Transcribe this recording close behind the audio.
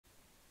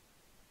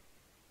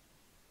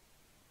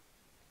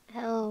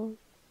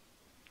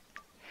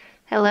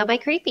Hello, my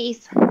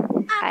creepies.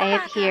 I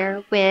am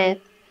here with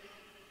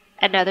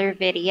another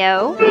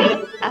video.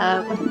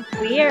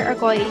 We are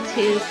going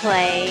to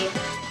play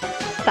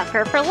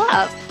Sucker for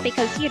Love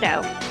because, you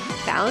know,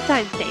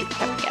 Valentine's Day is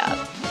coming up.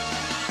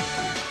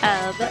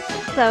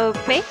 So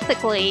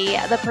basically,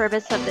 the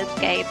premise of this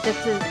game,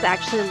 this is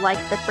actually like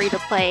the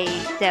free-to-play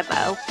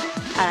demo.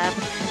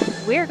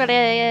 We're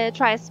gonna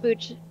try to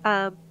smooch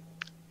a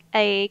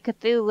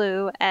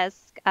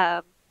Cthulhu-esque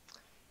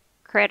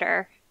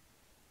critter.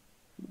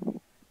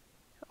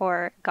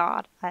 Or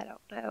God, I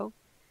don't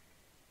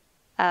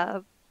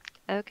know.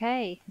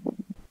 Okay.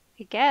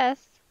 I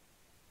guess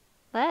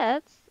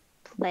let's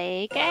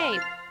play a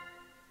game.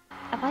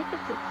 I like this,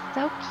 it's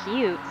so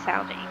cute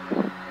sounding.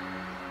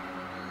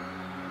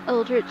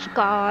 Eldritch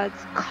gods,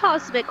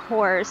 cosmic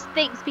horrors,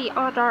 things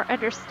beyond our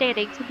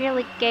understanding. To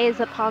merely gaze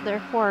upon their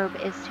form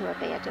is to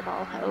abandon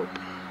all hope.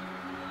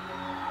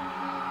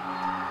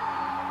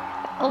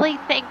 The only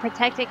thing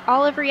protecting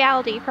all of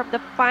reality from the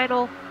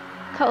final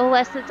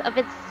coalescence of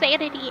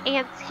insanity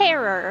and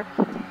terror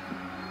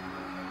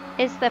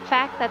is the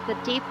fact that the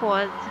deep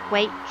ones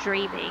wait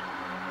dreaming.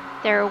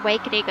 Their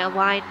awakening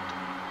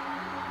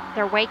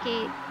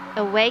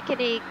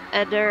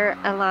under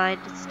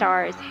aligned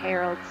stars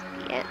heralds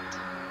the end.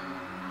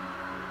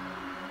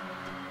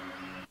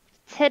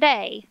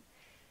 Today,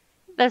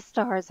 the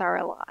stars are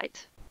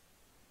aligned.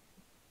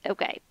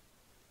 Okay.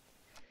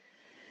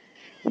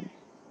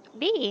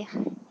 Me?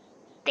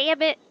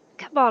 Damn it.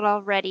 Come on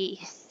already.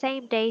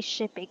 Same day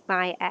shipping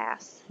my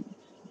ass.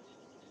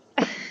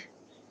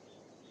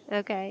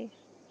 Okay.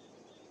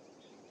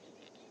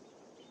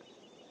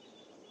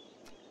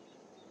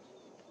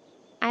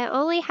 I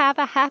only have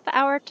a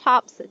half-hour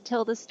tops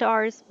until the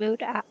stars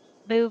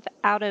move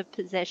out of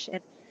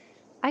position.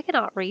 I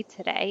cannot read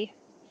today.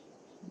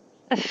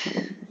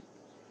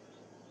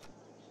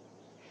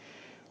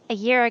 A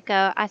year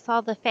ago, I saw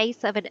the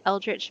face of an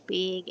eldritch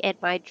being in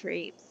my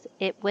dreams.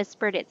 It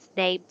whispered its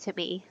name to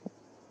me.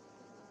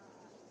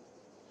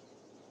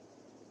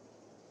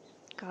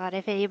 God,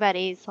 if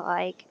anybody's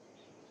like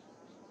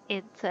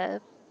into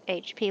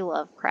H.P.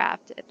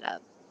 Lovecraft and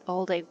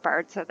holding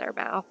birds in their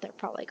mouth, they're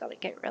probably going to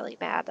get really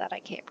mad that I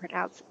can't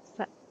pronounce it. Is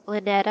that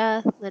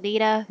Lanita?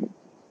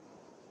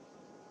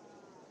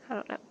 I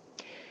don't know.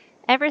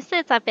 Ever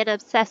since, I've been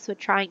obsessed with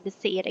trying to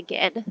see it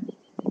again.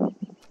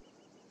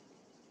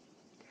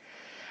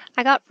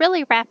 I got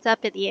really wrapped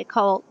up in the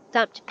occult,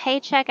 dumped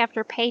paycheck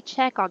after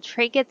paycheck on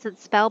trinkets and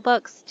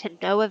spellbooks to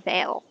no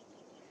avail.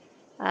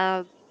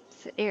 So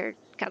you're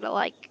kind of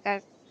like,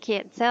 I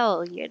can't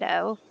tell, you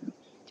know.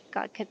 You've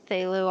got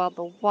Cthulhu on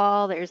the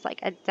wall, there's like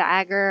a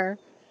dagger,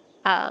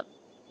 some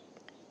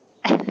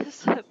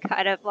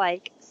kind of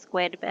like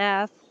squid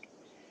mask.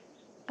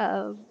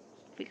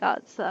 We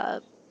got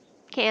some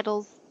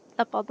candles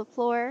up on the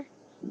floor.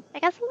 I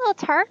guess a little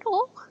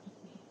turtle.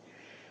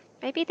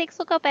 Maybe things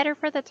will go better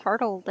for the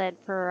turtle than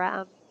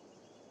for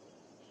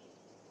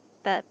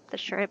the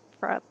shrimp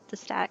from The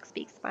Stack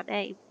Speaks My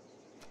Name.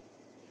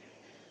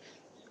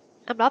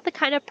 I'm not the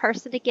kind of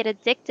person to get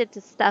addicted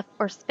to stuff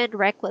or spend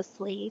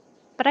recklessly,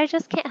 but I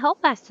just can't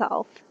help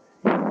myself.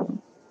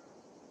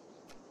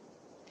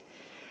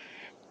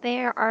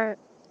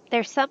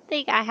 There's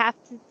something I have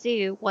to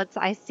do once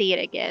I see it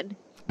again.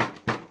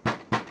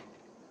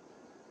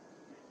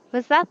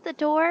 Was that the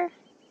door?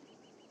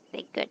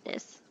 Thank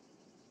goodness.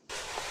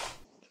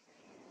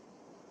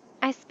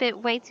 I spent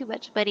way too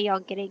much money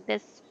on getting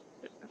this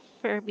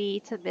for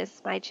me to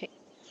miss my chance.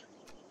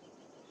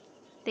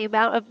 The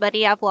amount of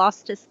money I've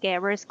lost to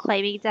scammers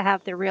claiming to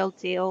have the real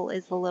deal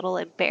is a little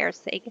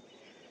embarrassing.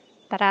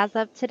 But as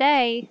of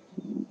today,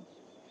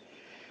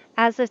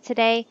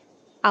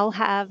 I'll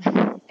have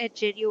a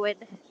genuine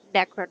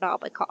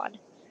Necronomicon,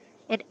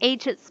 an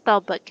ancient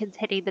spellbook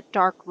containing the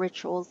dark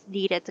rituals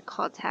needed to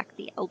contact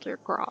the Elder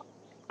God.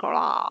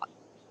 God.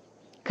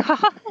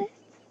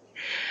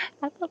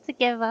 I'm about to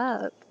give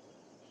up.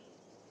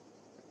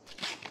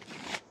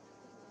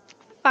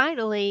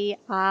 Finally,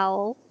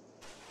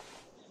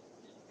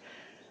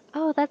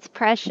 Oh, that's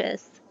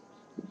precious.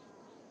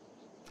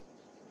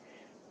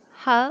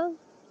 Huh?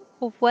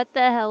 What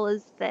the hell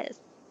is this?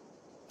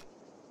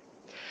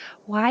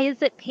 Why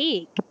is it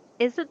pink?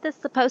 Isn't this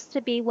supposed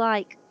to be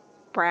like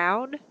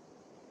brown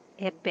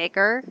and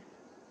bigger?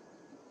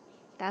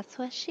 That's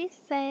what she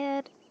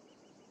said.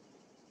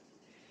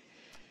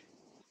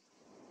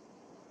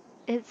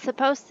 It's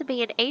supposed to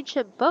be an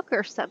ancient book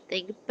or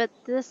something, but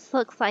this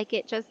looks like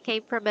it just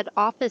came from an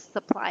office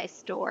supply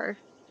store.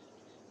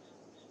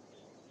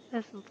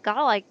 This has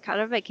got like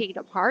kind of a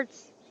Kingdom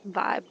Hearts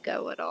vibe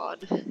going on.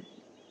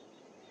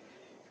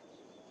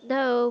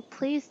 No,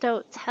 please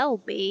don't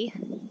tell me.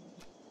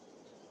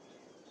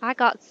 I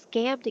got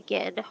scammed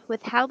again.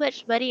 With how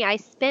much money I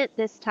spent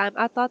this time,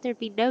 I thought there'd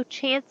be no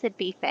chance it'd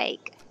be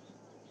fake.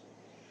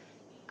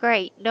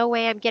 Great, no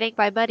way I'm getting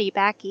my money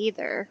back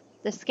either.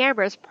 The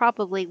scammer's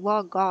probably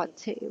long gone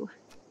too.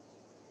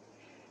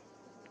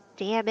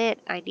 Damn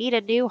it, I need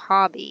a new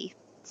hobby.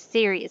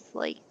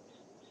 Seriously.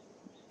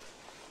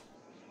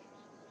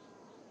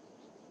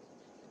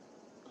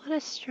 What What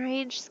a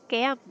strange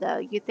scam, though.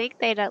 You'd think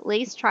they'd at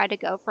least try to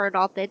go for an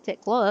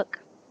authentic look.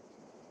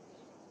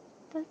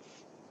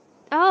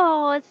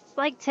 Oh, it's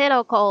like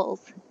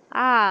tentacles.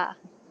 Ah.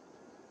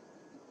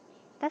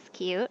 That's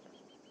cute.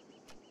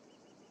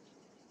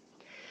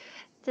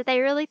 Did they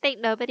really think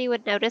nobody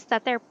would notice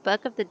that their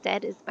Book of the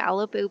Dead is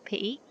Malibu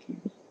pink?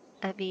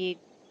 I mean,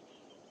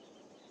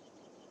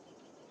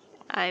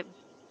 I'm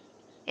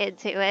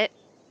into it.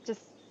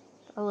 Just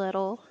a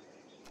little.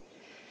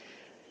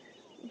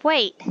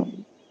 Wait,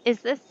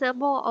 is this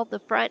symbol on the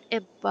front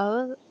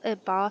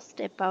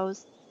embossed? I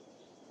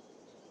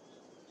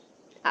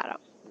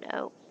don't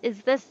know.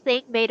 Is this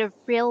thing made of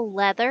real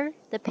leather?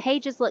 The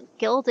pages look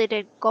gilded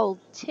in gold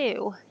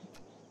too.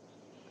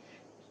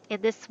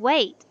 And this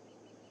weight.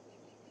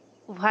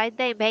 Why'd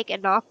they make a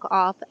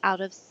knockoff out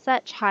of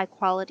such high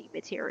quality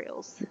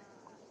materials?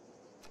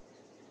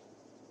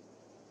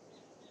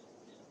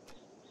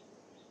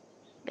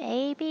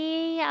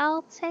 Maybe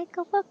I'll take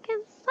a look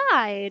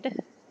inside.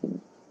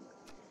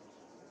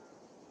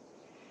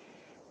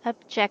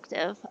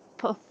 Objective.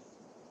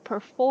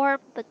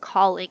 Perform the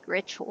calling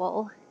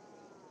ritual.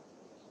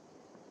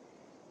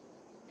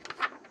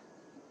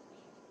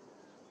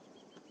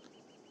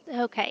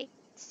 Okay,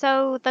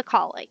 so the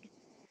calling.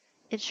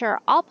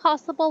 Ensure all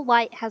possible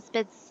light has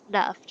been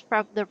snuffed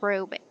from the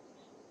room.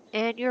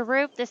 In your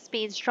room, this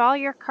means draw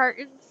your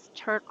curtains,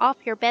 turn off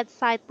your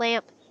bedside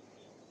lamp,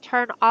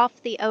 turn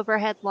off the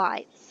overhead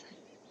lights.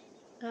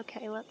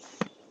 Okay, let's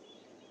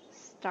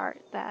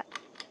start that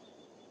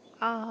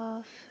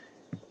off.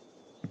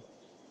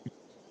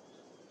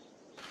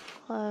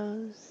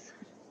 Close.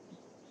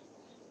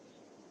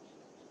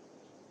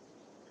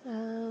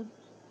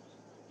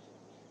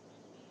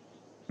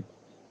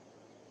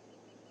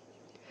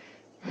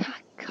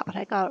 God,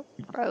 I got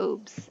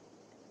robes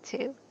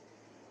too.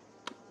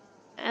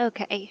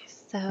 Okay,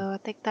 so I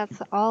think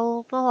that's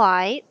all the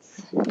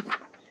lights.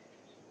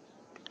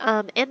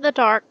 In the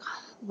dark,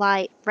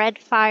 light red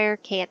fire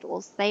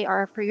candles. They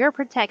are for your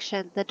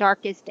protection. The dark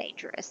is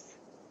dangerous.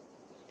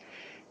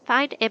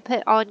 Find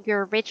input on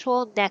your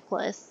ritual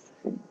necklace.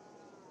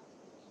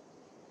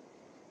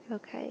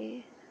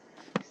 Okay,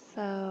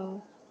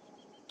 so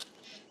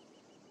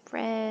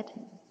red.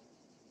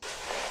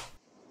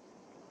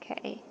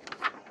 Okay.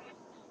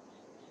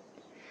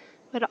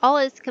 When all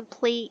is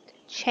complete,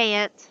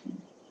 chant.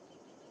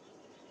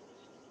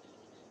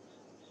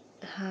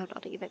 I'm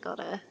not even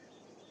gonna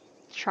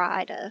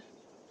try to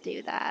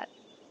do that.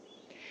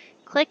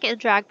 Click and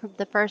drag from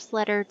the first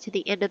letter to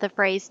the end of the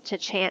phrase to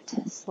chant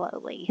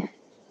slowly.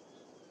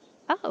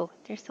 Oh,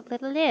 there's some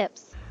little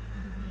lips.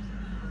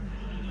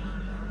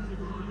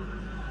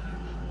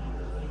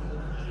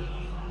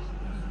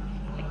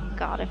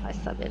 God, if I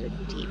summon a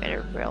demon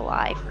in real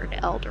life or an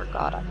elder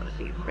god, I'm gonna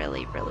be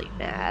really, really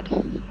mad.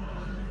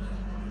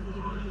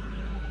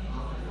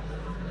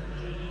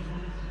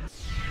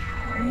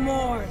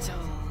 Mortal.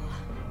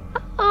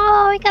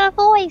 Oh, we got a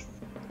voice!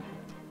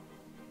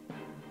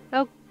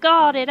 Oh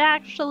God, it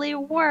actually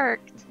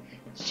worked!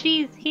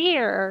 She's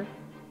here!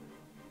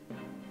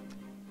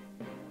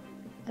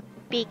 A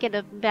beacon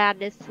of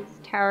madness is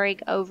towering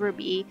over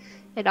me,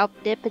 an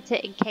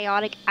omnipotent and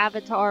chaotic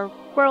avatar,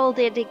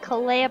 world-ending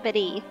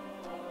calamity.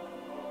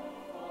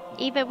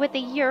 Even with a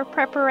year of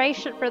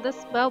preparation for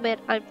this moment,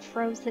 I'm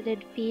frozen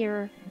in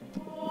fear.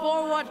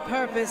 For what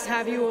purpose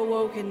have you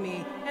awoken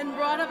me and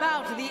brought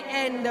about the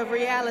end of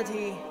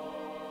reality?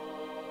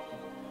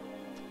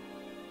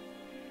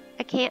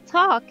 I can't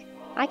talk.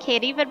 I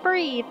can't even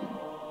breathe.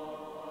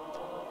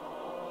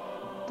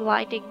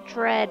 Blinding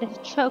dread,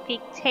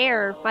 choking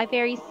terror. My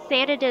very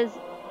sanity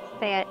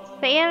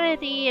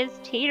is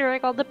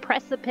teetering on the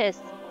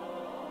precipice.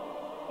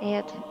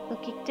 And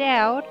looking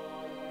down,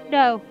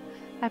 no,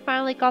 I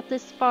finally got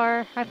this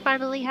far. I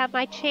finally have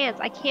my chance.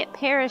 I can't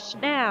perish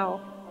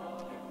now.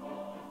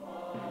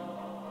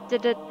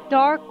 The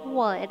Dark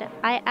One,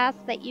 I ask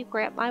that you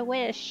grant my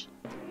wish.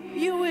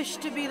 You wish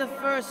to be the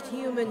first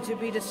human to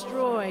be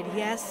destroyed,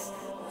 yes?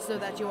 So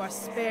that you are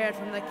spared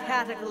from the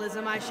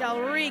cataclysm I shall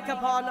wreak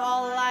upon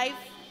all life?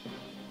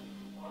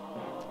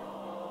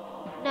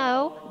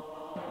 No.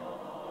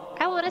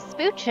 I want to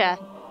smooch ya.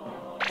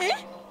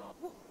 Eh?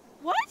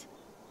 What?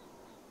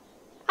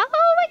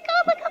 Oh my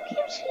God, look how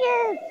cute she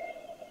is!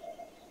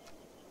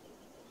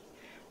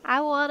 I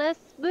want to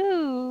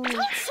smooch.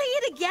 Don't say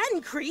it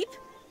again, creep!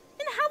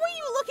 And how are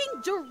you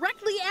looking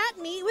directly at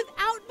me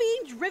without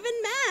being driven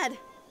mad?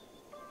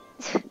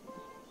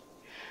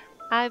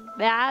 I'm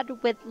mad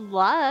with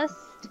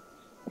lust.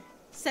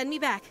 Send me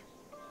back.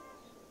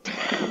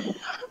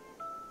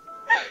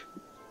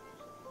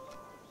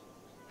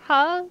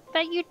 Huh?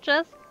 But you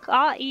just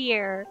got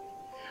here.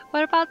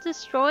 What about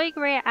destroying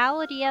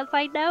reality as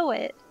I know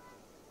it?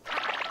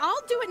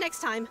 I'll do it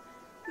next time.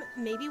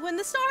 Maybe when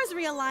the stars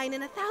realign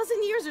in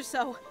 1,000 years or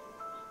so.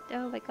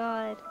 Oh my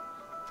God.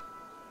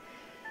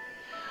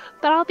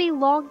 But I'll be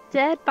long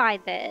dead by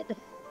then.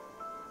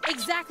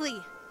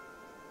 Exactly.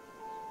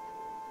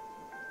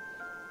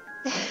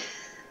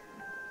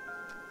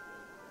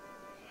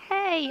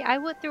 Hey. Hey, I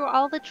went through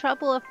all the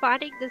trouble of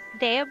finding this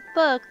damn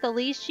book. The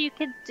least you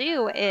can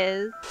do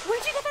is...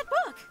 Where'd you get that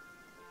book?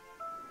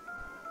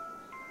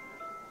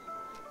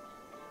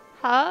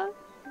 Huh?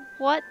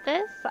 What,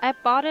 this? I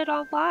bought it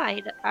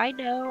online. I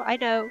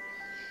know.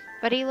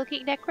 Funny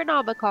looking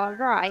Necronomicon,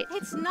 right?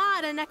 It's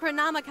not a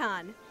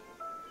Necronomicon.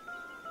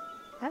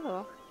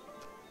 Oh.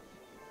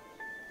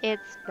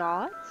 It's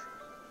not?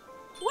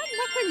 What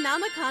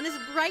Necronomicon is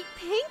bright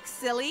pink,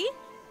 silly?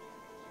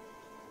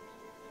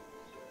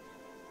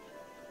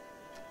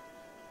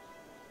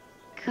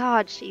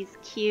 God, she's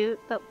cute,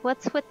 but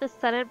what's with the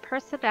sudden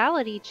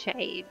personality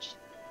change?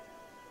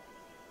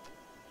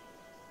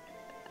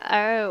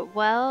 Oh,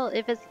 well,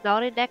 if it's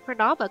not a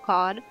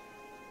Necronomicon,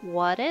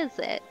 what is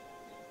it?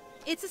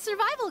 It's a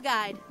survival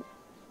guide.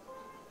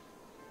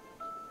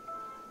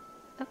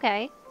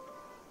 Okay.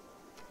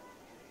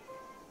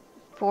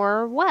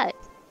 For what?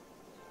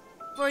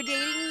 For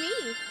dating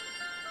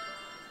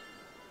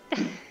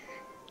me.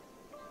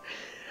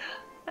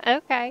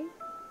 Okay.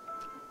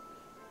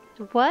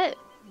 What?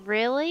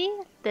 Really?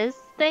 This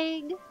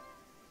thing?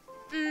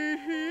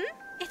 Mm-hmm.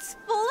 It's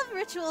full of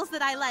rituals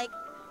that I like.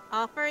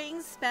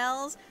 Offerings,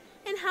 spells,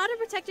 and how to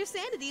protect your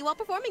sanity while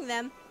performing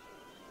them.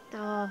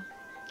 Oh,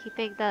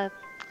 keeping the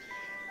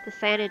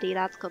sanity,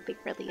 that's gonna be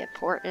really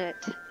important.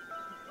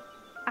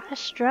 I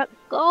struck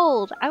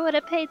gold. I would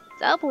have paid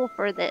double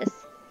for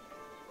this.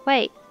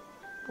 Wait,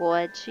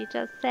 what'd she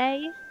just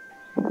say?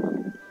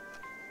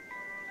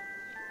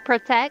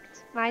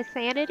 Protect my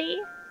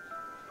sanity?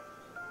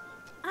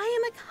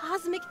 I am a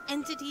cosmic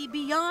entity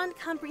beyond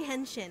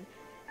comprehension,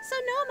 so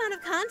no amount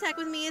of contact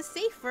with me is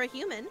safe for a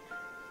human.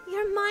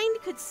 Your mind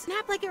could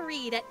snap like a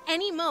reed at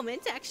any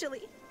moment,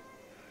 actually.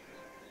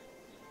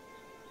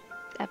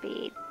 I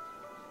mean,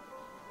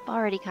 I'm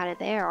already kind of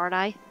there, aren't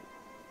I?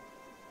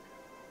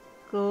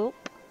 Gulp.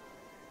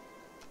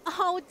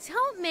 Oh,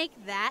 don't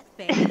make that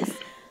face.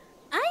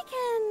 I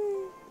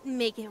can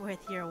make it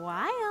worth your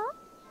while,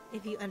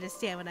 if you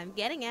understand what I'm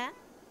getting at.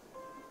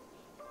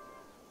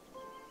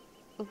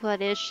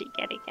 What is she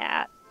getting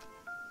at?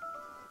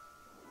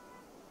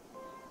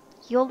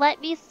 You'll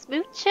let me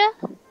smooch ya?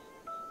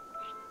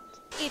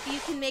 If you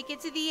can make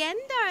it to the end,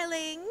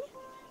 darling.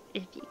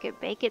 If you can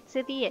make it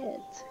to the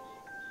end.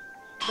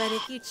 But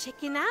if you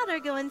chicken out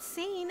or go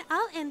insane,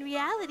 I'll end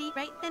reality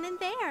right then and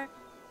there.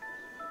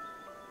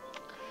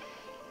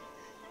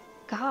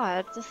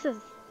 God, this is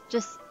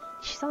just...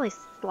 She's only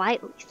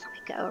slightly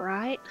psycho,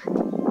 right?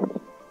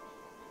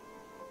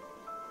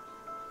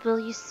 Will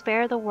you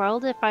spare the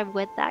world if I'm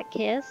with that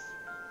kiss?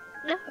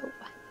 No.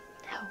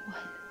 No.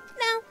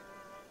 No.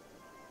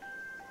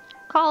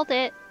 Called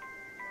it.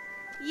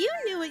 You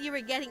knew what you were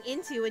getting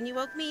into when you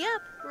woke me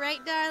up, right,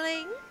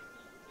 darling?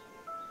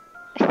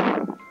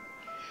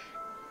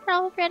 We're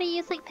already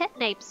using pet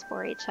names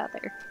for each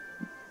other.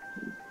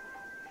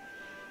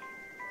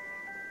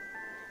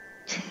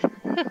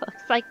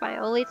 Looks like my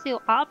only two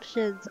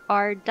options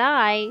are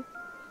die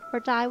or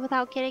die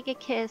without getting a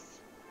kiss.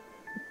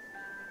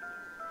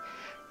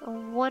 I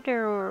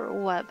wonder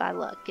what my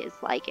luck is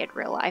like in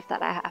real life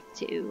that I have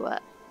to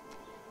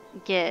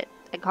get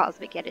a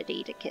cosmic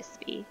entity to kiss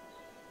me.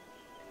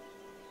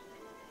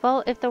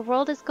 Well, if the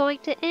world is going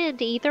to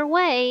end either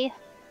way...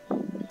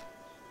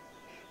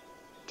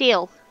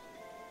 Deal.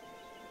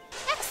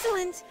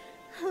 Excellent!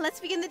 Let's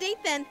begin the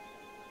date then.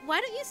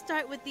 Why don't you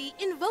start with the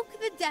Invoke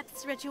the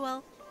Depths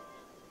ritual?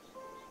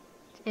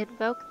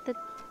 Invoke the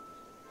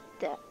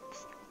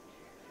depths.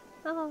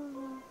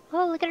 Oh,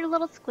 look at her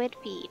little squid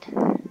feet.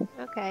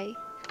 Okay.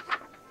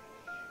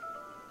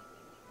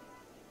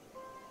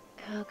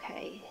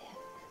 Okay.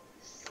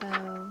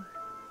 So,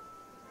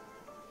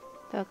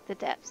 invoke the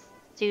depths.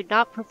 Do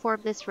not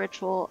perform this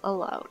ritual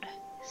alone.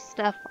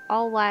 Snuff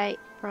all light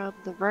from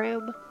the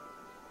room.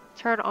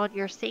 Turn on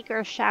your sink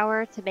or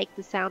shower to make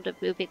the sound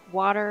of moving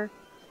water.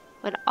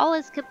 When all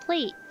is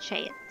complete,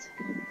 chant.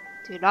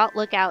 Do not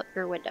look out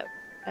your window.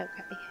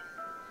 Okay.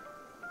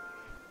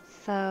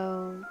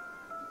 So,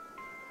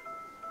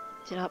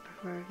 do not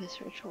perform this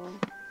ritual.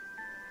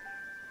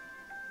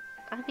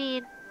 I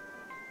mean,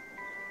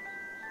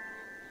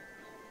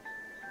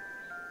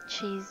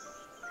 she's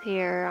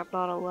here. I'm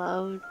not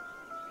alone.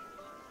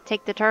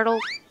 Take the turtle.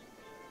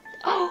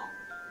 Oh!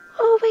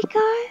 Oh my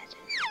god!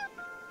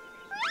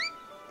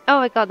 Oh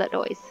my god, that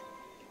noise.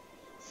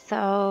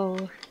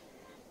 So...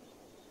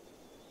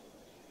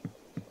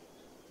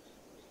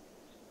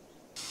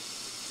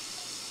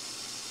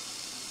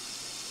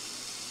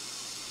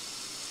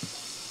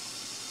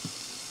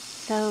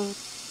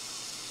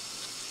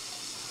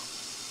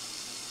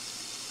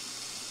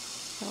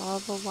 all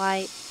the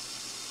light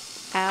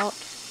out.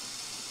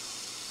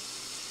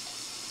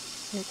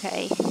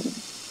 Okay.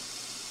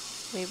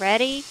 We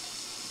ready?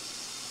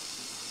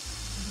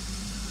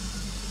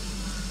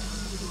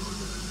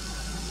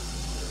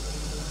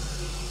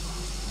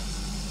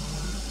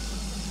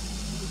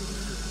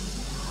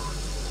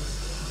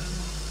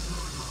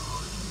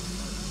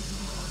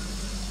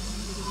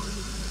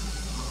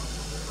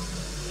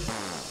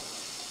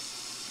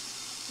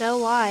 No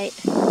light.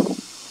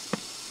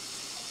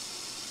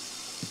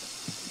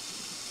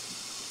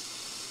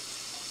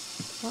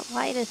 What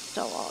light is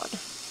still on?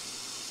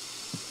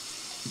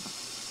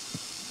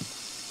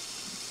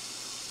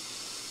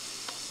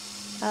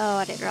 Oh,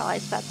 I didn't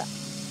realize that.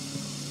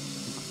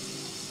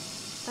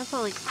 That's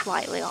only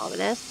slightly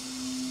ominous.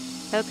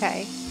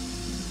 Okay.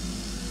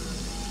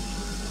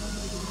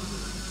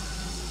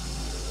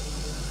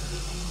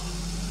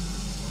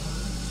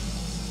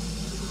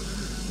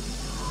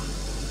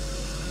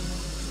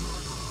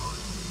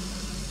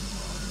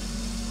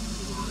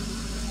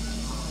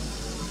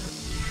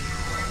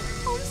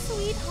 Home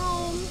sweet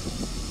home.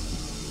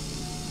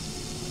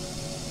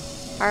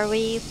 Are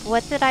we?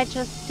 What did I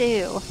just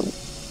do?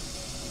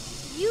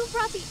 You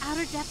brought the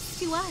outer depths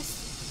to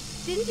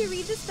us. Didn't you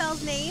read the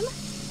spell's name?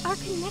 Our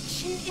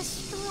connection is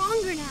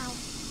stronger now.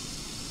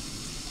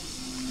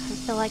 I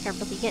feel like I'm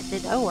really getting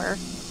to know her.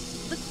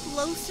 The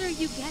closer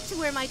you get to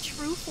where my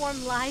true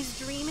form lies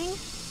dreaming,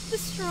 the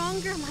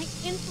stronger my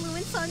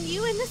influence on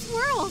you in this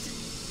world.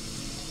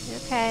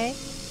 Okay.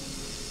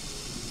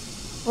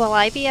 Will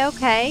I be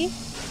okay?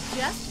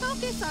 Just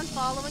focus on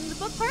following the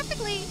book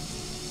perfectly.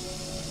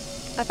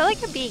 I feel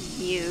like I'm being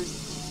used.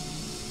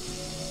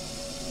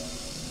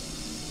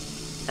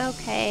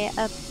 Okay,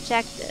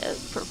 objective.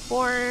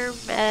 Perform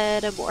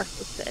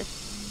metamorphosis.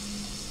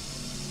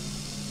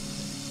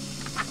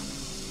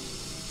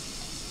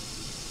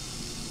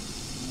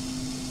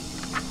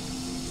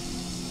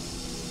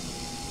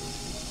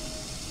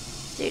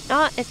 Do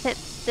not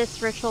attempt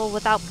this ritual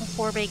without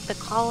performing the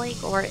calling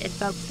or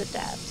invoke the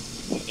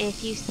depths.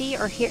 If you see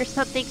or hear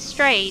something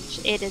strange,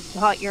 it is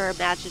not your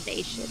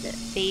imagination.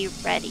 Be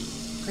ready.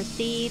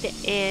 Proceed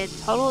in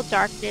total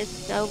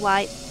darkness, no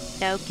lights,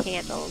 no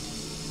candles.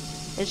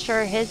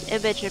 Ensure his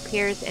image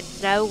appears in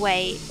no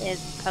way in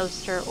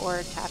poster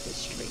or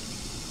tapestry.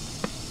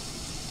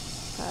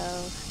 So...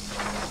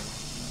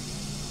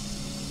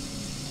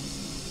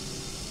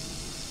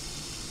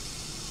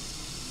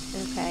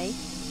 okay.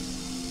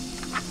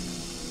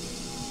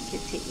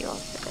 Continue on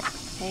to the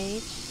next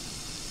page.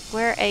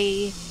 Wear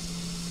a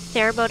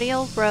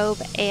ceremonial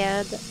robe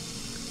and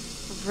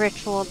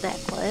ritual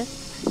necklace.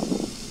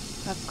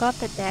 I've got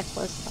the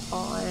necklace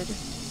on.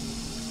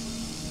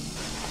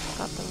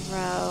 Got the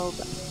robe.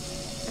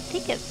 I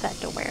think it said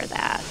to wear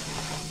that.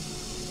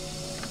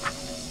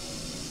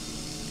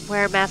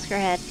 Wear a mask or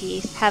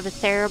headpiece. Have a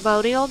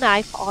ceremonial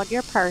knife on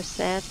your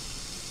person.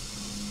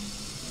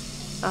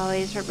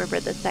 Always remember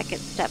the second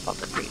step on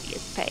the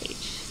previous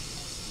page.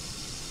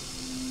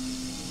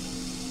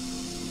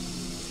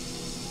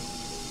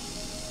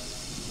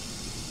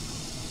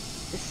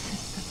 This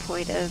is the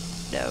point of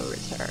no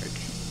return.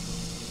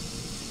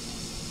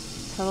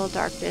 Total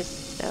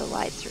darkness, no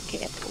lights or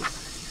candles.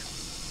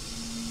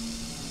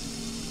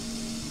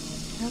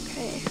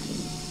 Okay.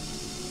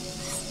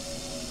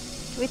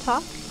 Can we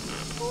talk?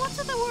 What's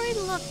with the worried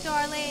look,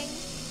 darling?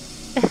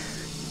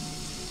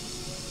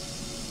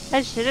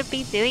 I shouldn't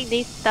be doing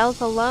these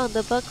spells alone.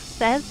 The book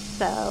says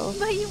so.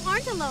 But you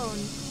aren't alone.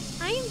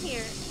 I am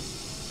here.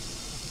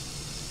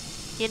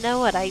 You know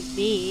what I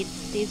mean.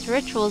 These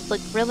rituals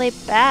look really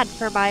bad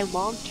for my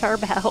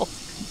long-term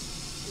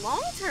health.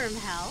 Long-term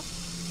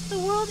health? The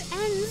world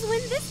ends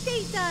when this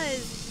date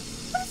does.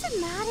 What does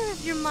it matter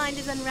if your mind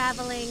is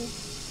unraveling?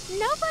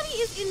 Nobody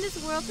is in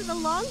this world for the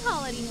long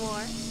haul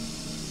anymore.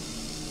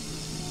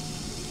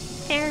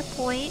 Fair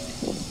point.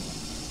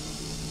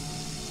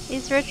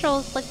 These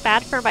rituals look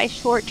bad for my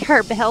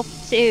short-term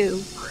health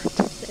too.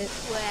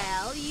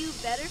 Well, you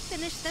better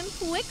finish them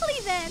quickly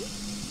then.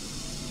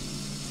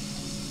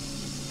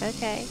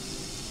 Okay.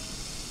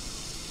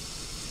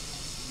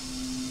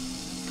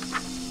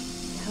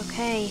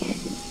 Okay.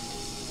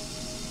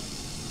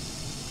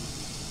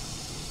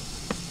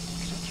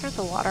 Can I turn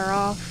the water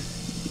off?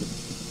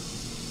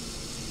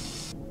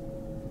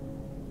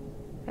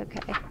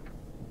 Okay.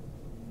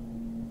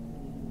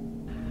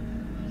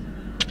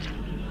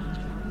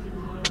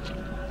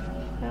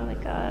 Oh my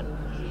god.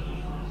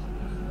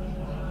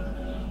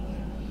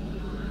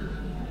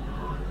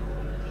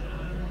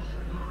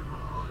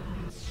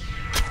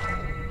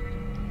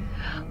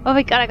 Oh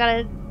my god, I got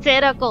a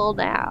tentacle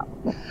now.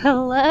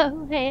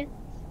 Hello, handsome.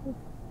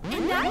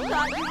 And I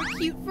thought you were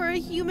cute for a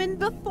human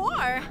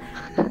before.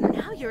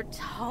 Now you're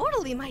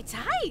totally my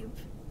type.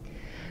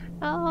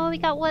 Oh, we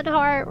got one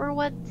heart. We're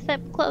one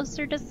step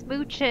closer to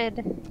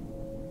smooching.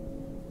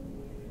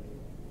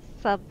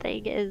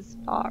 Something is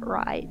not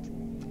right.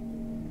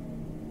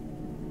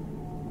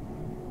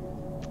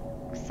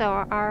 So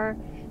our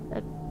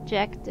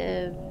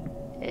objective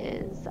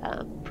is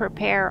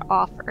prepare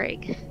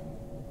offering.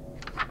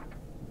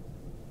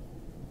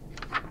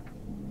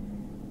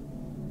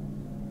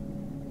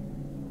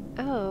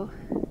 Oh.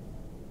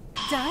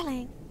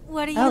 Darling,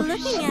 what are you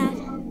looking at?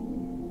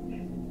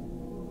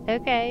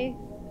 Okay.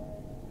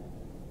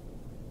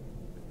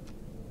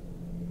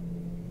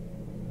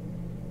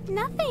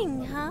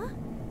 Nothing, huh?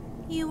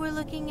 You were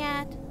looking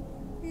at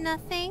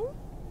nothing?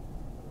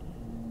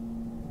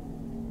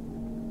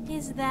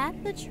 Is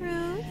that the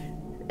truth?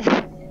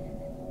 I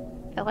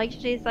feel like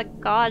she's a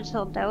god.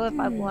 She'll know if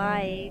I'm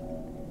lying.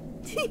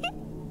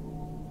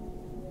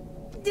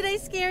 Did I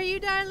scare you,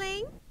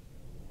 darling?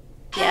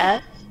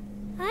 Yes?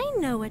 I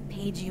know what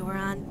page you are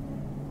on.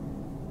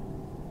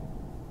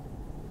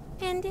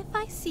 And if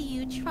I see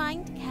you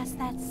trying to cast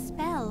that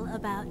spell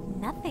about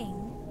nothing,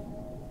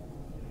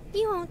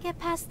 you won't get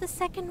past the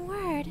second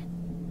word.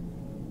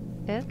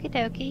 Okie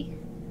dokie.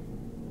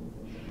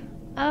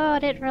 Oh, I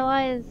didn't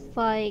realize,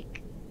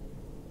 like...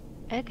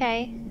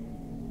 Okay.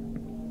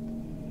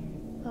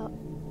 Oh.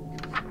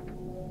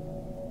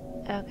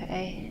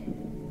 Okay.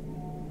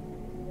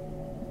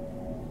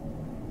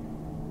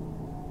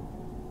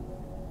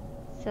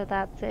 So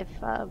that's if,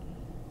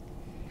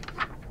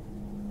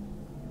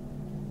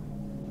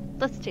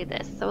 let's do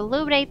this. So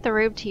illuminate the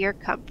room to your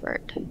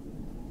comfort.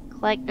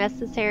 Collect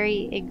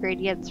necessary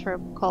ingredients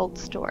from cold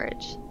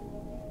storage.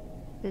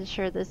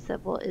 Ensure this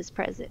symbol is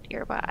present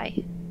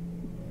nearby.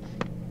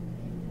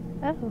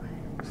 Oh.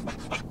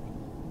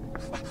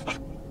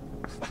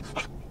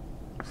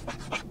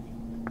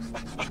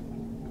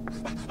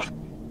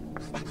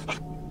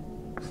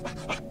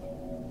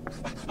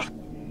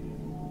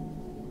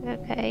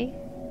 Okay.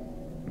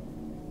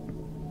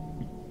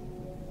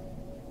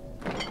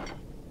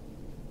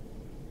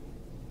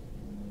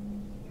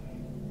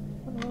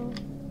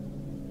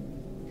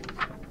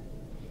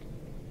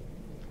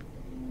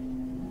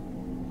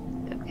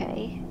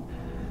 Okay.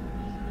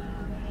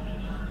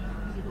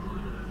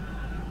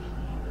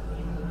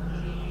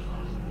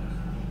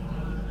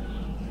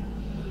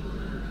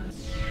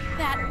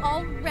 That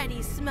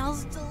already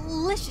smells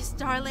delicious,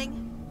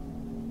 darling.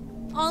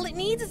 All it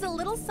needs is a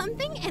little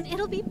something and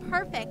it'll be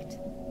perfect.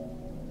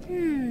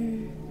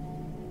 I'm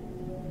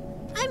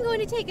going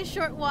to take a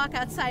short walk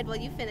outside while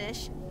you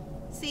finish.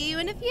 See you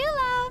in a few,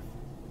 love.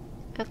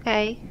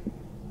 Okay.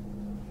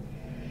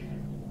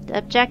 The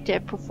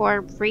objective,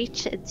 perform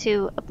Reach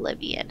into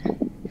Oblivion.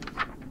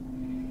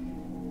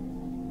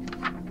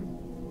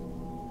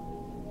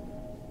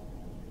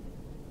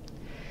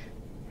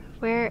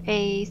 Wear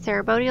a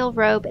ceremonial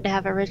robe and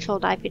have a ritual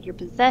knife in your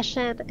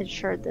possession.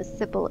 Ensure this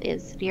symbol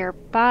is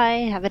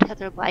nearby. Have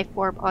another life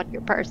form on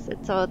your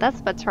person. So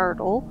that's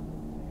maternal.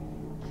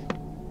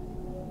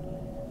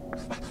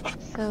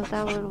 So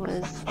that one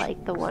was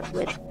like the one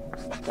with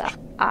the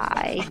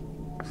eye.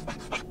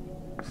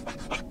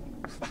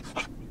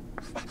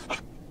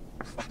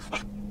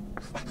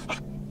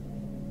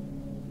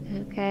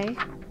 Okay.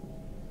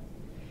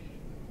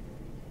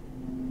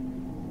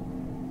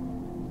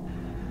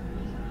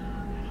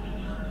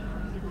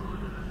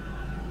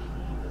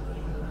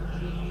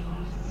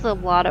 It's a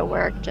lot of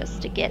work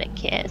just to get a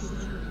kiss.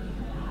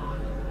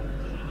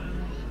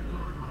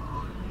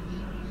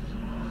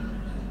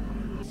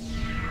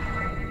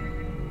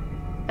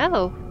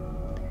 Oh.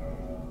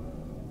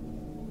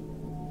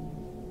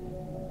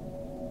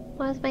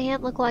 Why does my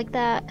hand look like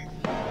that?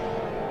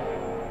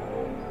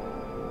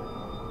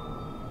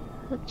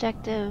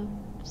 Objective,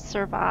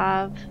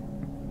 survive.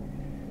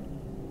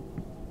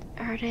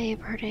 Her name.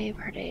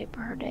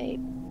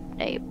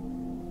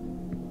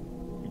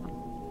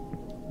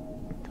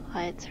 The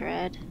light's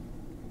red.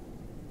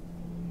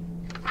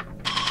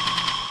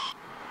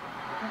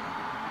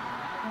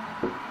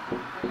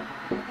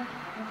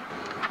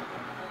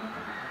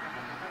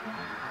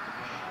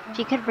 If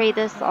you can read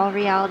this, all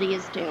reality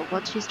is doomed.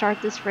 Once you start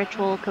this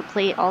ritual,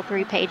 complete all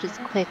 3 pages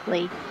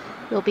quickly.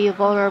 You'll be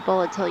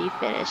vulnerable until you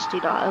finish.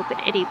 Do not open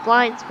any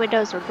blinds,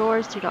 windows, or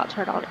doors. Do not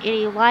turn on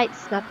any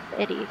lights. Snuff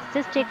any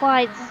existing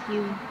lights.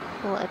 You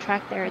will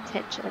attract their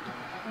attention.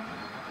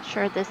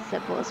 Ensure this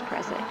symbol is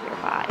present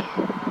nearby.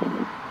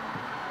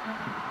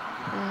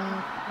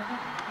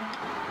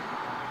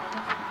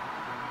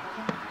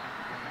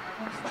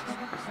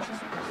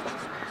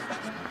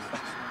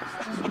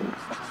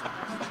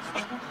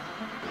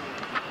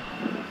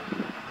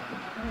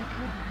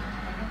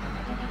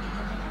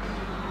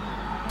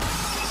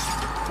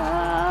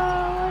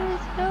 What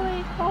is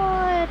going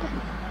on?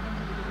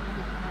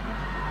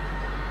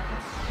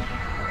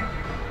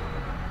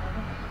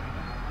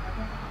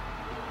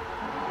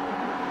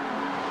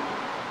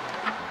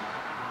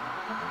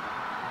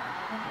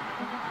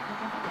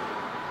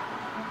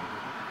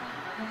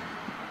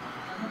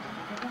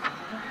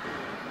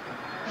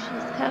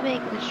 She's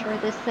coming. Ensure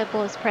this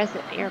symbol is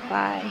present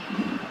nearby.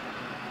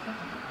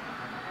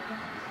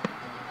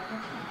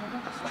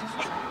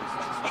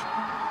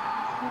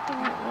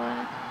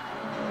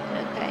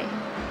 Okay.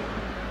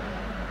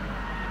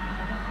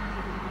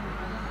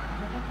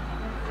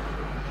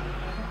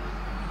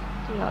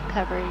 Do not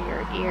cover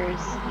your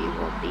ears. You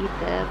will need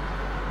them.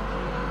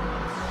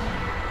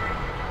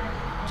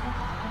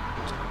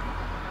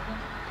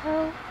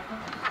 Oh.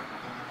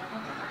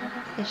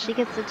 If she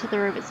gets into the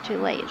room, it's too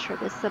late. Ensure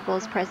this symbol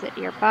is present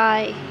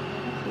nearby.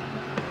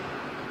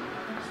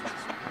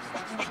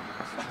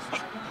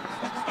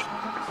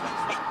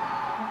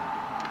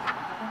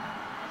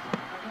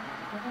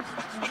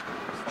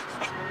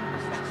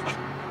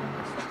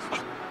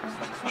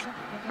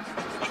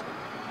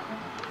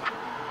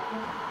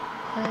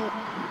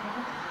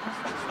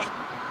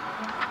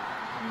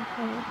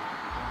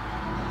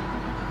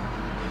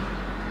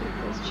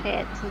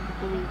 Chance and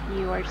believe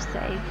you are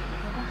safe.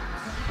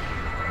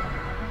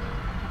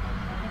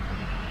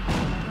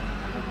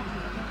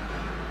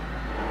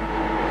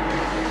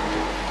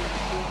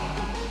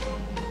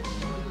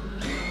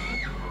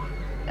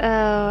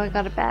 I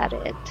got a bad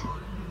end.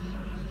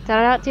 Did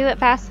I not do it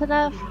fast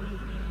enough?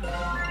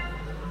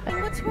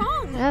 And what's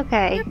wrong?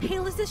 Okay. You're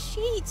pale as a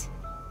sheet.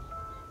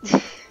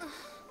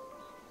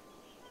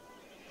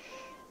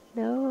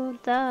 No, I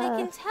duh.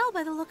 can tell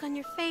by the look on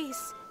your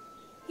face.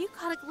 You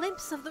caught a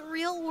glimpse of the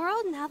real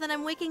world now that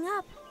I'm waking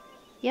up.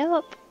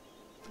 Yup.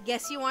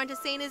 Guess you aren't as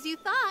sane as you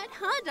thought,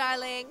 huh,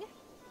 darling?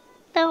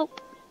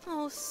 Nope.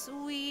 Oh,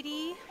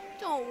 sweetie,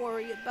 don't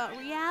worry about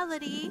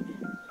reality.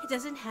 It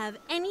doesn't have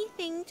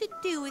anything to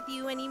do with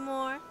you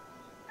anymore.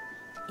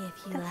 If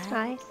you That's like,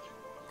 nice.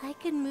 I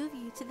could move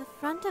you to the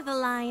front of the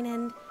line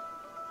and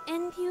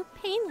end you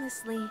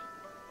painlessly.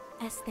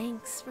 As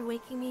thanks for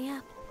waking me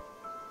up.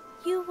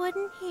 You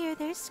wouldn't hear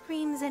their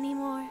screams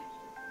anymore.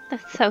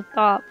 That's so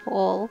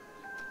thoughtful.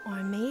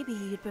 Or maybe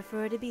you'd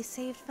prefer to be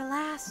saved for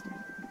last.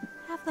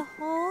 Have the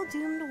whole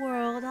doomed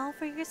world all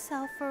for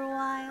yourself for a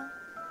while.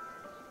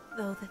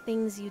 Though the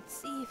things you'd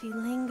see if you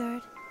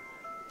lingered.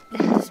 Be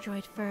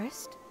destroyed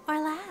first or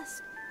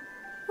last?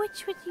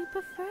 Which would you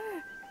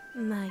prefer,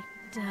 my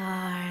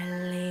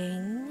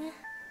darling?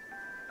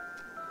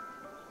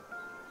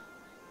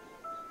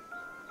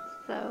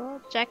 So,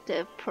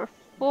 objective,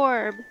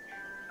 perform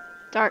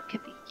dark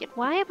convenient.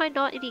 Why am I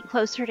not any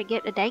closer to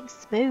getting a dang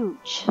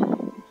smooch?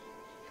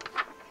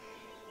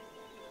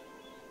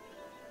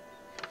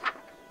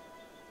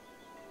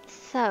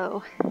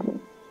 So, do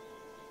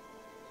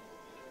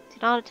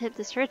not attempt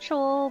this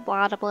ritual,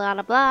 blah blah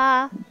blah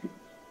blah.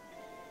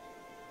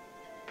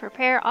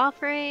 Prepare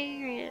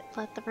offering,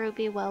 let the room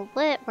be well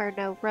lit, wear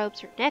no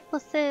robes or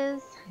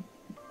necklaces.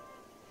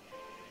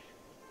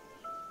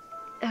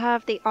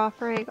 Have the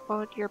offering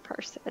on your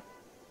person.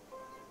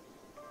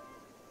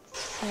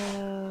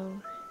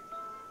 So...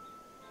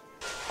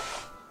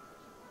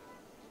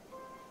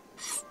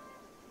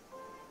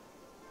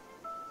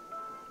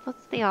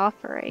 what's the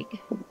offering?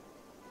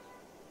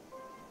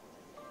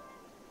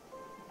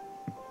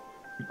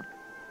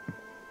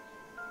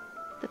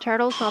 The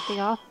turtle's not the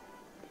off...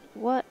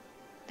 what?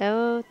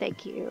 No,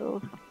 thank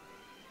you.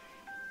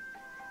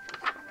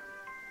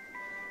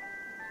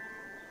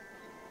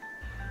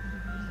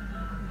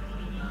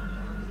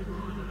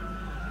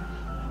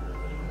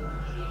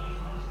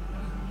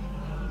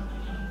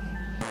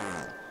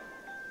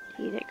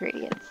 Need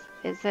ingredients.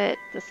 Is it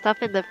the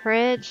stuff in the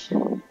fridge?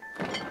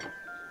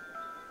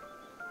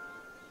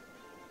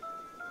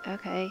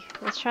 Okay,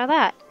 let's try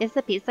that. It's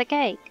a piece of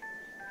cake.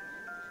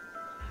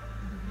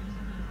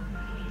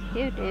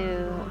 Who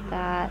knew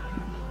that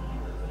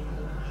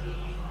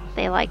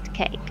they liked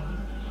cake?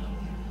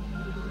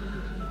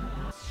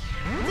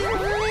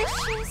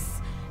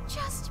 Delicious!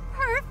 Just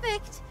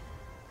perfect!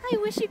 I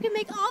wish you could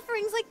make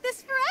offerings like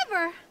this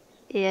forever!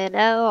 You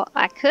know,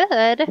 I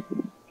could,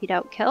 if you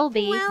don't kill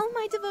me. Well,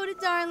 my devoted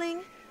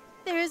darling,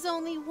 there is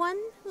only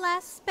one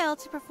last spell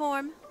to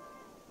perform.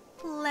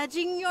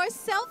 Pledging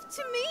yourself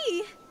to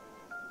me!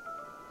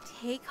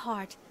 Take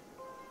heart.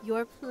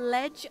 Your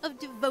pledge of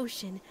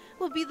devotion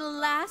will be the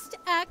last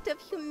act of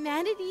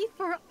humanity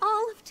for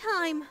all of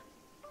time.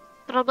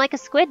 But I'm like a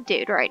squid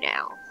dude right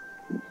now.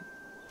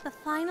 The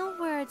final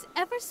words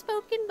ever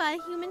spoken by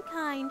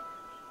humankind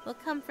will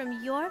come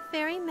from your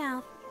very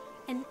mouth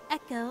and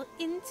echo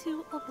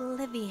into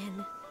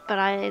oblivion. But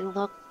I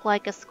look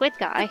like a squid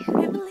guy. The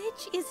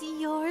privilege is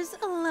yours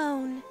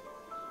alone.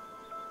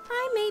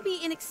 I may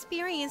be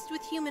inexperienced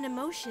with human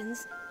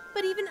emotions,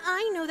 but even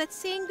I know that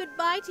saying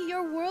goodbye to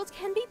your world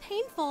can be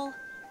painful.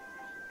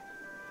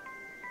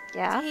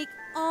 Yeah? Take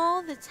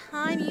all the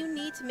time you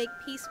need to make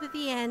peace with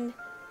the end.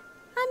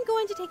 I'm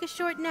going to take a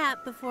short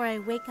nap before I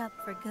wake up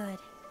for good.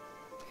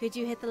 Could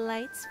you hit the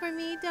lights for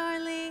me,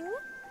 darling?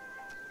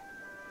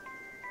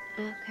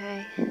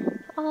 Okay.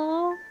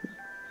 Oh,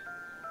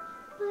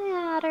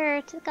 my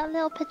otter took got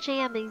little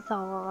pajamas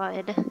on.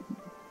 I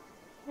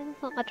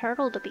just want my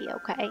turtle to be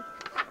okay.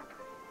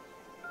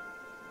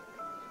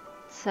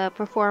 So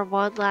perform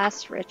one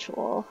last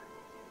ritual.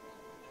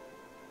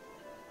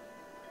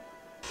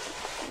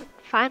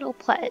 Final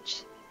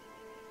pledge.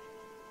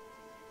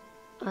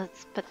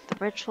 Let's put the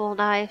ritual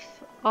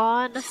knife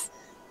on.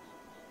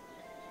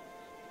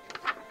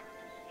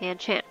 And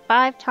chant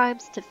 5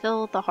 times to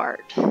fill the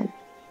heart.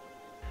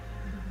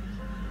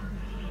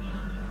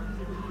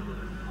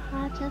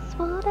 I just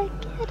wanna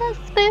get a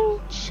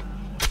smooch.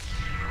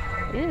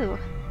 Ooh,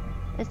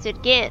 let's do it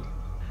again.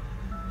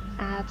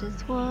 I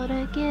just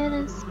wanna get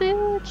a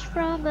smooch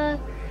from a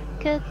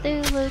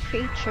Cthulhu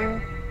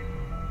creature.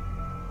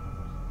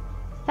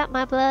 Is that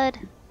my blood?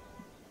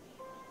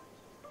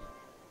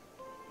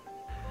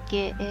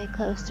 Getting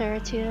closer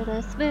to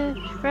the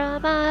smooch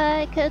from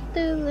my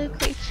Cthulhu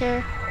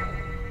creature.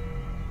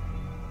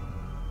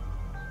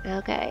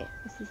 Okay,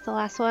 this is the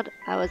last one.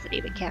 I wasn't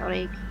even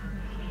counting.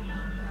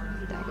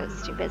 I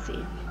was too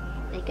busy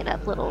making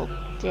up little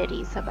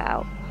ditties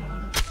about.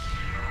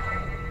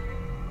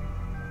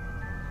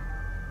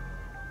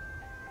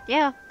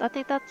 Yeah, I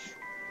think that's...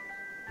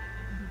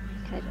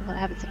 okay, what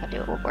happens if I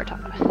do it one more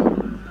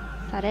time?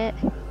 Is that it?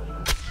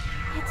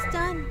 It's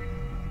done.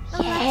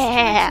 The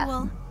Yeah! last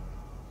ritual.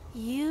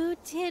 You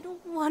did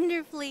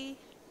wonderfully.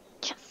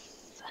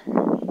 Yes!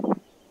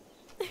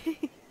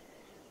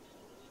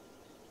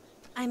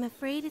 I'm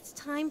afraid it's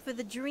time for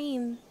the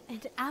dream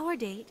and our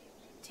date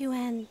to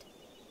end.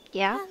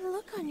 Yeah? That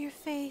look on your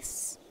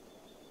face.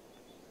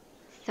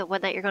 So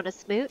one that you're gonna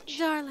smooch?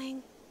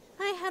 Darling,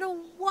 I had a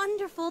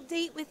wonderful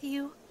date with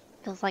you.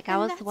 Feels like I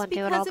was the one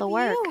doing all because the of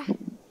work. you.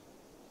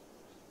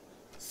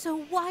 So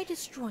why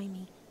destroy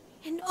me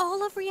and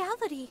all of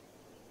reality?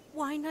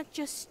 Why not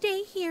just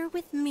stay here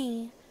with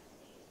me?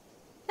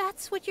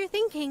 That's what you're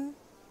thinking,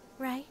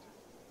 right?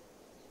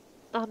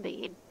 I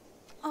mean,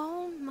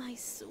 Oh, my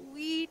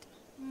sweet,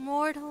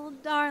 mortal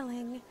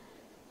darling.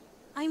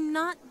 I'm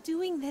not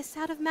doing this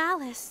out of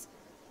malice.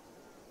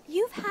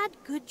 You've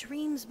had good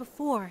dreams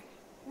before,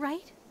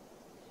 right?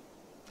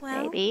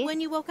 Well, maybe.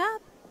 when you woke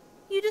up,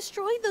 you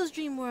destroyed those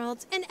dream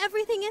worlds and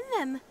everything in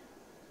them.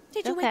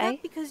 Did you wake Okay.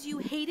 up because you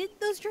hated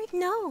those dreams?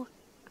 No.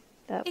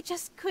 But It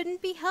just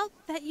couldn't be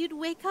helped that you'd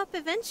wake up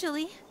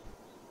eventually.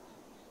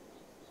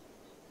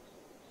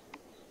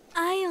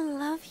 I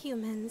love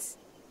humans,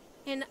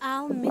 and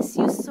I'll miss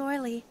you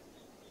sorely.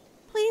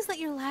 Please let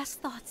your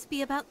last thoughts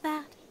be about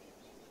that.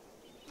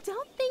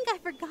 Don't think I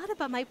forgot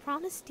about my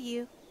promise to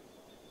you.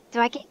 do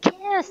I get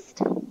kissed?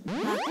 Pucker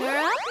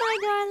up, my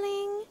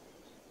darling.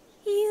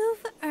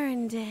 You've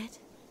earned it.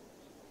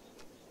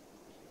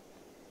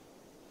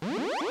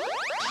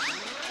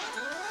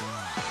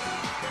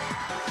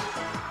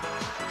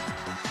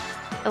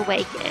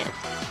 Awaken.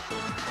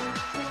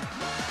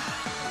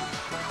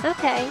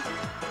 Okay.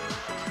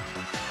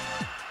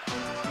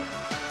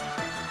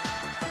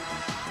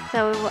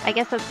 So I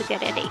guess that's a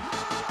good ending.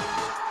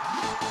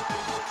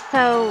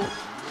 So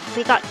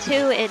we got 2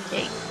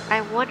 endings.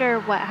 I wonder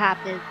what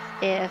happens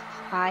if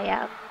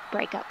I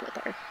break up with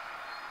her.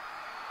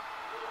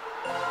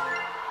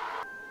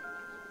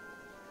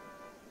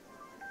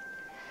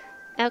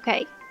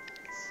 Okay,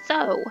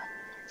 so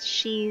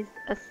she's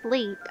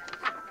asleep,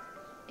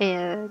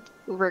 and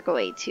we're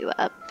going to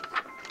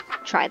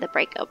try the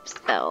breakup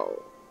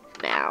spell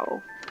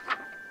now,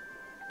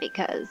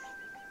 because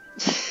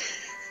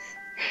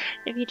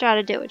if you try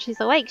to do it when she's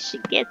awake, she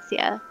gets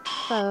you.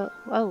 So,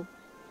 whoa,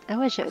 I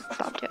wish I would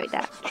stop doing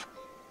that.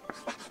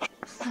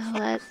 So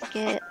let's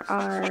get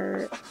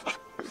our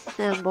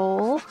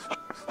symbol,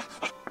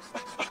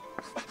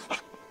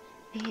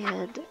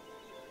 and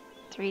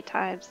 3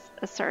 times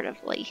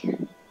assertively.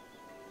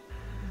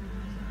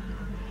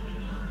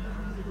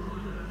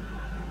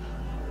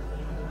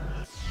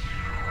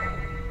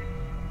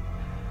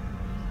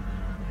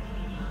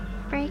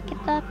 Break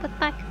it up with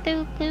my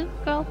Cthulhu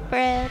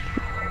girlfriend.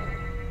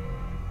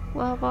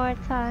 One more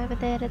time and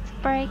then it's a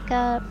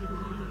breakup.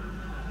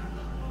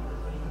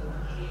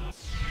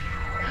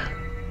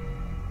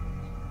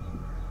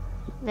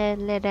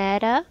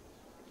 Lunetta.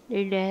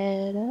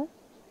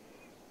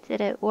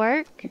 Did it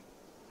work?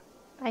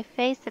 My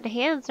face and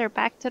hands are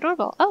back to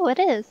normal. Oh, it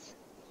is.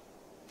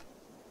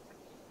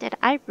 Did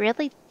I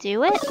really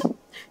do it? Darling,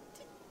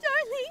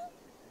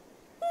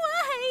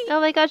 why? Oh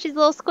my god, she's a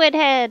little squid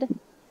head.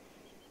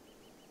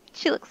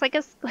 She looks like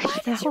a squid. Why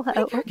did you break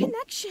our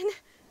connection?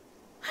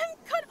 I'm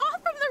cut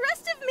off from the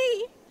rest of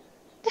me.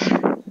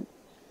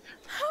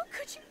 How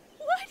could you?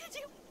 Why did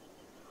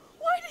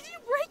you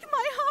break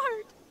my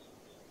heart?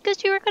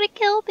 Because you were gonna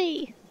kill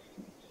me.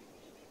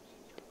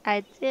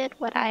 I did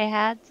what I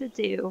had to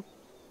do.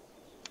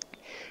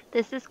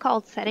 This is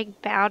called setting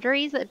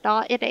boundaries and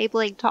not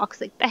enabling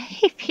toxic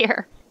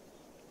behavior.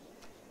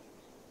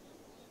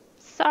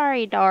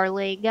 Sorry,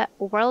 darling.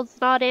 World's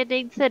not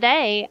ending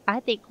today. I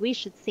think we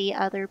should see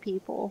other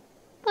people.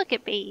 Look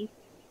at me.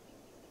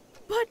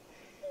 But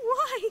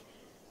why?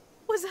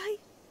 Was I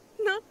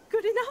not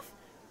good enough?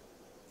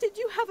 Did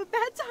you have a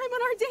bad time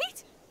on our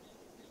date?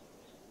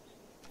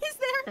 Is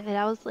there... I mean,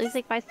 I was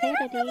losing my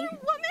sanity. Another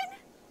woman?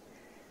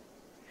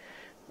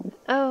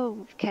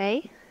 Oh,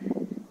 okay.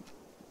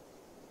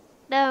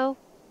 No,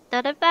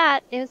 none of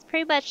that. It was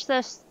pretty much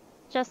just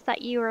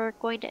that you were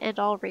going to end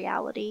all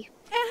reality.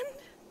 And...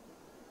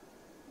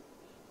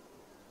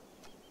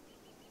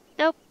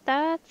 Nope,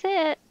 that's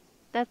it.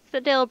 That's the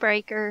deal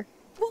breaker.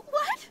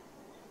 What?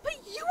 But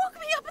you woke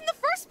me up in the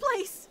first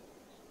place!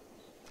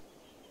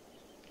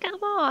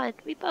 Come on,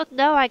 we both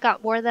know I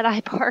got more than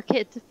I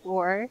bargained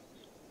for.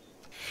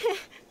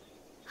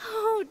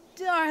 Oh,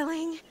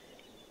 darling.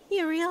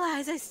 You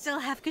realize I still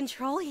have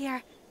control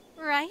here,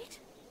 right?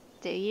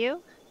 Do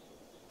you?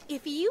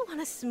 If you want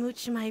to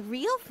smooch my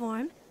real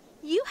form,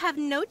 you have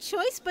no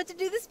choice but to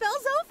do the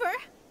spells over.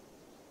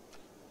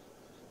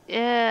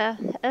 Yeah,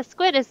 a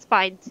squid is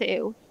fine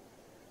too.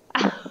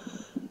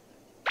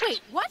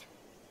 Wait, what?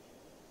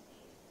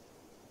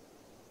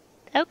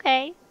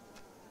 Okay.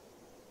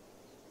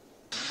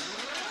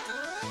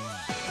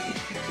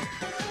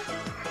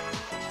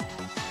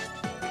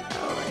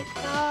 Oh my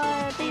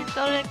god, he's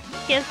gonna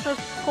kiss a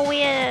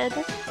squid.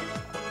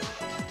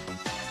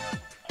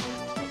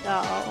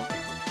 No.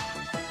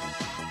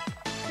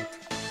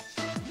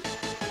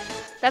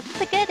 That's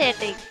the good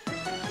ending.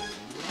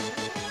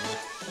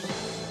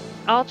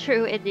 All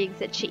true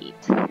endings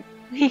achieved.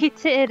 We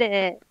did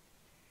it.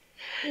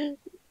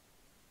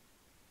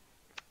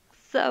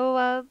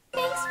 So,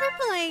 Thanks for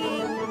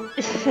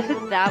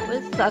playing. that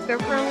was Sucker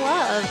for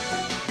Love.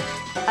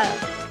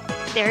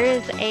 There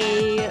is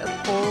a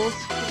full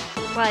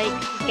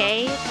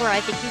game where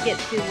I think you get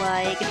to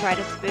try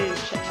to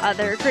smooch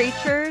other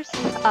creatures.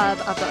 I'm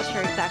not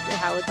sure exactly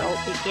how adult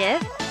it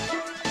gets,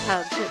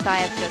 since I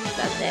have just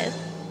done this.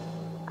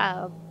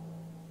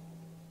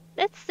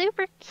 It's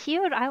super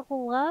cute. I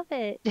love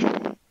it.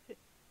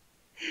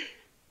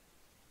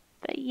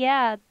 But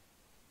yeah,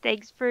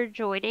 thanks for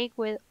joining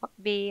with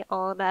me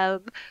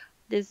on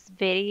this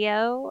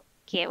video.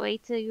 Can't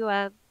wait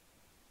to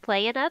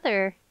play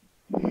another.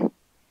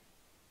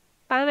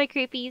 Bye, my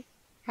creepies.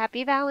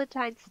 Happy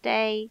Valentine's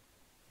Day.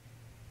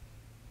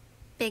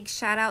 Big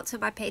shout out to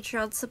my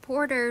Patreon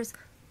supporters,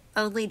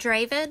 Only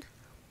Draven,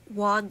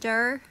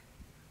 Wander,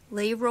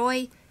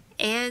 Leroy,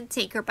 and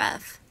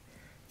Tinkerbuff.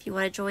 If you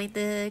want to join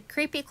the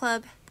Creepy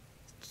Club,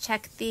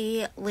 check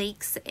the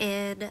links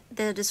in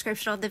the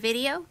description on the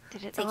video.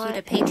 Take you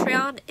to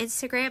Patreon,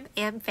 Instagram,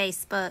 and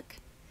Facebook.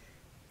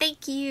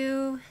 Thank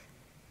you.